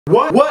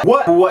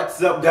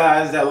What's up,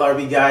 guys? That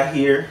Larby guy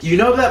here. You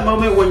know that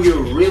moment when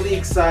you're really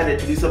excited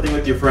to do something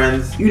with your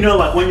friends? You know,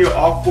 like when you're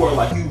all for it,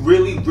 like you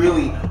really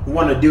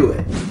want to do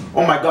it.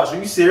 Oh my gosh, are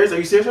you serious? Are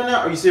you serious right now?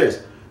 Are you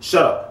serious?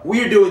 Shut up.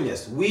 We are doing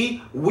this.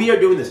 We are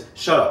doing this.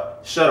 Shut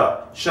up. Shut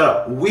up. Shut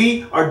up.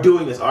 We are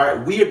doing this. All right.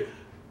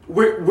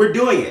 We're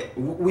doing it.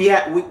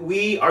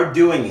 We are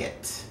doing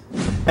it.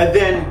 And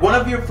then one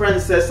of your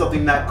friends says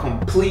something that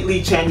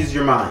completely changes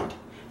your mind.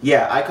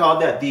 Yeah, I call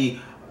that the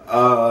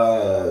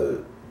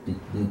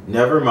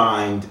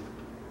Nevermind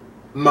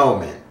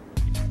moment.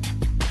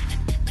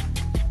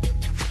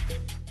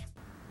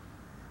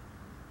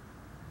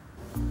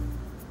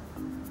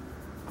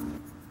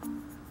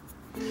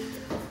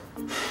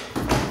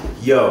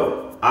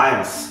 Yo, I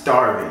am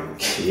starving.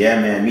 Yeah,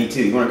 man, me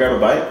too. You wanna grab a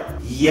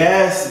bite?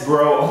 Yes,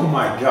 bro. Oh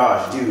my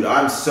gosh, dude.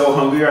 I'm so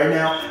hungry right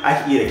now. I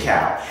can eat a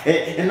cow.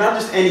 And not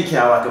just any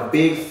cow, like a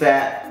big,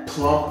 fat,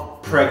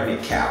 plump,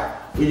 pregnant cow.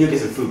 We need to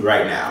get some food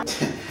right now.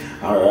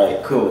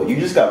 Alright, cool. You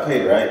just got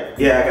paid, right?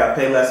 Yeah, I got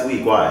paid last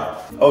week. Why?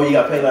 Oh, you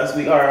got paid last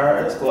week?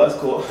 Alright, that's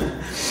cool,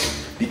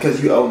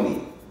 Because you owe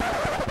me.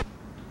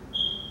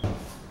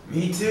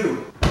 Me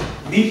too.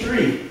 Me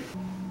three.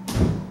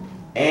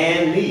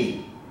 And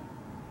me.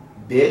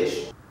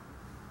 Bitch.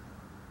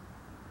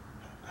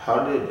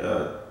 How did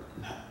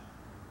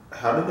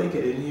they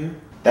get in here?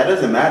 That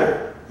doesn't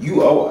matter.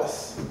 You owe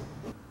us.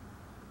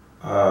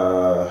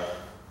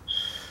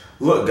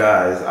 Look,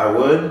 guys, I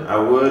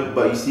would,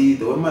 but you see,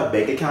 the way my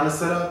bank account is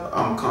set up,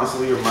 I'm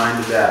constantly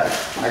reminded that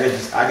I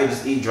could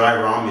just eat dry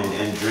ramen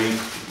and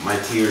drink my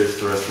tears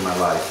the rest of my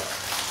life.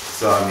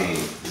 So I mean,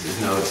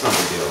 it's no big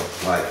deal.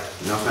 Like,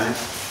 you know what I'm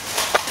saying?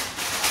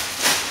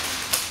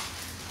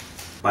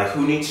 Like,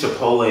 who needs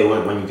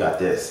Chipotle when you got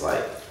this?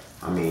 Like,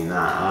 I mean,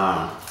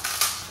 nah.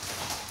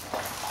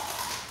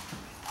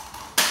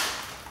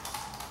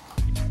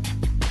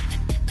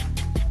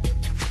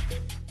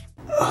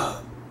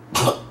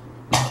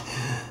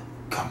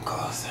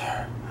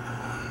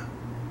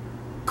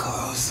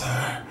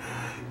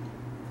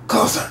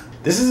 Closer.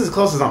 This is as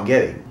close as I'm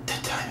getting. The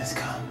time has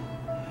come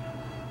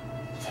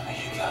for me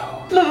to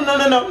go.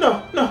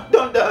 No,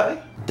 don't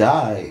die.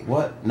 Die?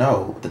 What?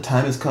 No, the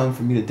time has come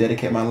for me to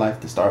dedicate my life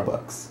to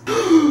Starbucks.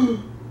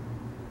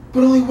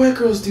 But only white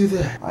girls do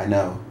that. I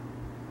know.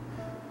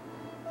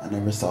 I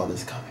never saw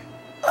this coming.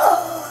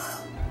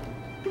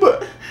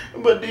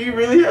 But do you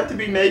really have to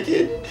be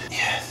naked?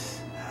 Yes.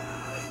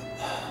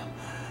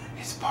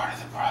 It's part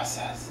of the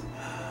process.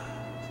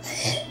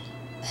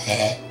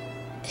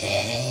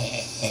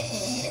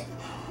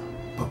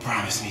 But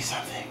promise me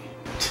something.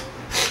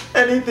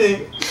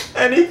 Anything.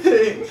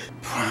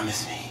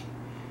 Promise me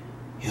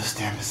you'll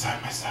stand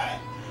beside my side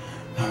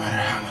no matter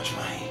how much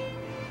money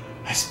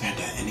I spend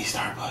at any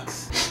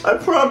Starbucks. I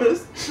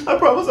promise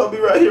I'll be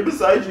right here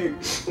beside you.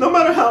 No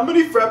matter how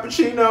many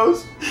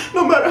frappuccinos,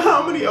 no matter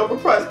how many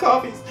overpriced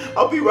coffees,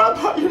 I'll be right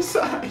by your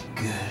side.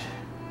 Good.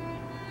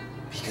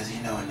 Because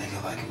you know a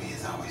nigga like me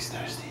is always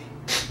thirsty.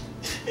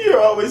 You're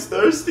always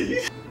thirsty.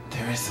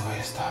 There is a way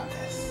to stop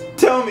this.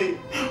 Tell me,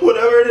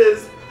 whatever it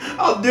is,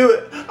 I'll do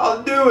it.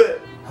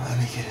 Let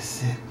me get a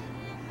sip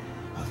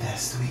of that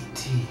sweet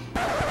tea.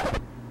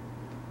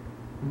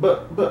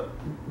 But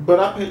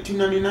I paid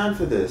 $2.99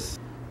 for this.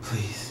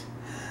 Please,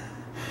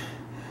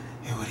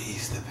 it would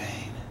ease the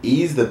pain.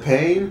 Ease the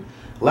pain?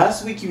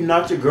 Last week you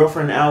knocked your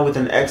girlfriend out with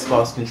an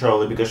Xbox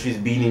controller because she's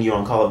beating you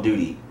on Call of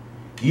Duty.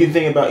 You didn't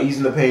think about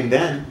easing the pain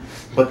then,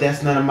 but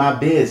that's none of my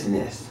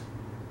business.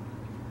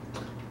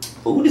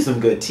 Ooh, this is some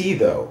good tea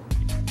though.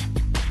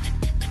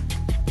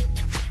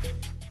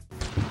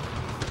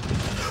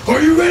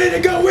 Are you ready to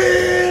go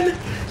in?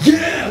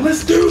 Yeah,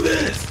 let's do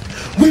this.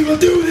 We will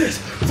do this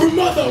for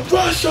Mother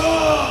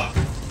Russia.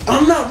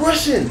 I'm not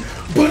Russian,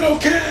 but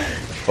okay.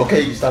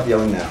 Okay, you stop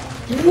yelling now.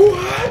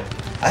 What?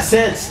 I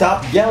said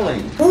stop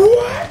yelling.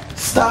 What?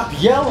 Stop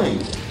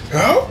yelling.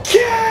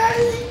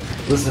 Okay.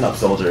 Listen up,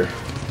 soldier.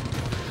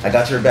 I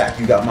got your back,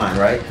 you got mine,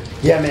 right?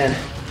 Yeah, man.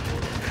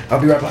 I'll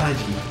be right behind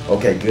you.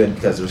 Okay, good,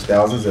 because there's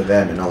thousands of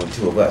them and only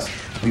 2 of us.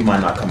 We might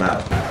not come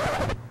out.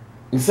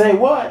 You say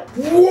what?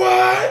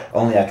 What?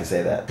 Only I can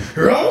say that.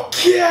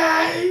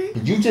 Okay.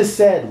 You just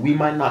said we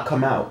might not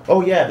come out.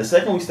 Oh yeah, the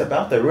second we step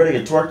out there, we're gonna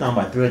get twerked on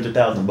by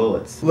 300,000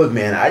 bullets. Look,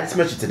 man, I just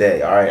met you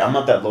today, alright? I'm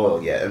not that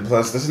loyal yet. And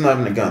plus, this is not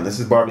even a gun. This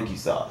is barbecue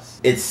sauce.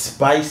 It's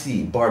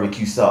spicy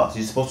barbecue sauce.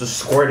 You're supposed to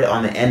squirt it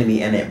on the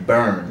enemy and it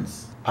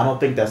burns. I don't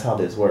think that's how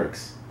this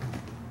works.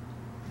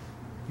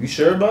 You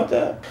sure about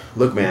that?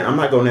 Look, man, I'm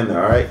not going in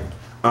there, alright?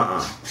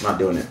 Not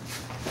doing it.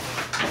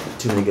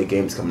 Too many good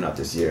games coming out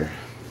this year.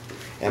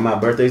 And my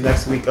birthday's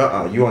next week? You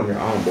on your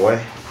own,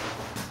 boy.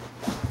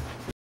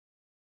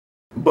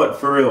 But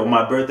for real,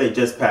 my birthday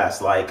just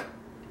passed like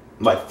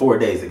 4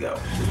 days ago.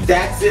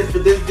 That's it for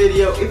this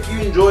video. If you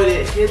enjoyed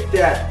it, hit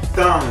that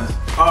thumbs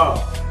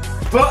up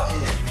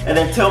button. And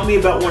then tell me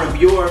about one of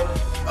your,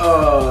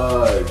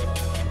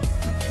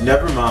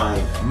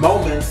 Nevermind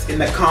moments in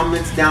the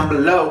comments down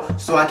below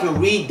so I can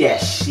read that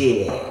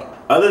shit.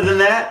 Other than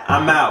that,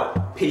 I'm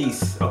out.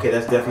 Peace. Okay,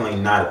 that's definitely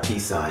not a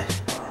peace sign.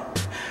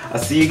 I'll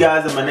see you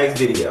guys in my next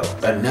video.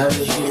 Another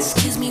shit.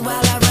 Excuse me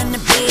while I run the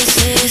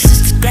bases.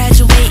 Sister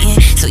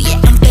graduating, so yeah,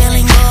 I'm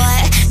feeling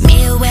good.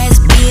 Midwest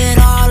beard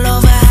all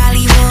over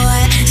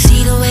Hollywood.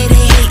 See the way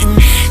they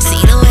hating,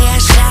 see the way I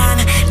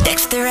shine.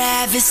 Dexter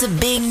Ave, it's a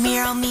big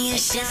mirror on me and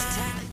shine.